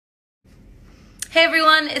Hey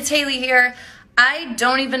everyone, it's Hailee here. I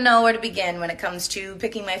don't even know where to begin when it comes to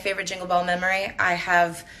picking my favorite Jingle Ball memory. I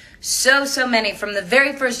have so many. From the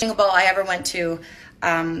very first Jingle Ball I ever went to,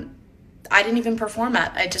 I didn't even perform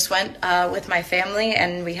at. I just went with my family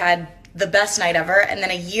and we had the best night ever. And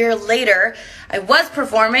then a year later, I was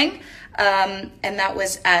performing, and that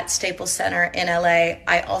was at Staples Center in LA.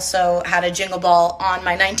 I also had a Jingle Ball on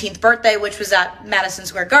my 19th birthday, which was at Madison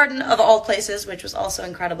Square Garden, of all places, which was also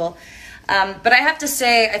incredible. But I have to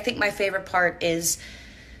say, I think my favorite part is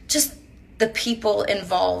just the people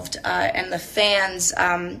involved and the fans.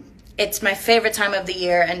 It's my favorite time of the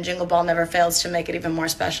year, and Jingle Ball never fails to make it even more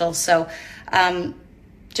special. So,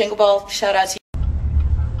 Jingle Ball, shout out to you.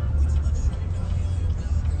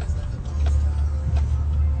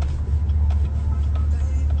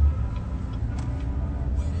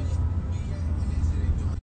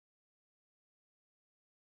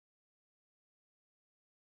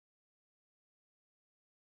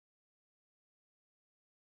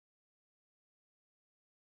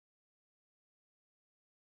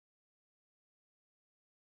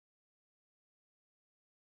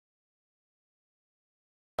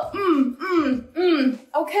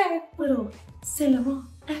 Okay, little cinnamon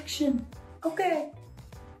action. Okay.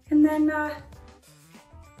 And then,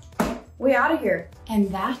 we out of here.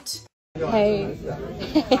 And that. Hey.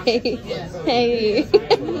 Hey.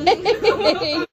 Hey.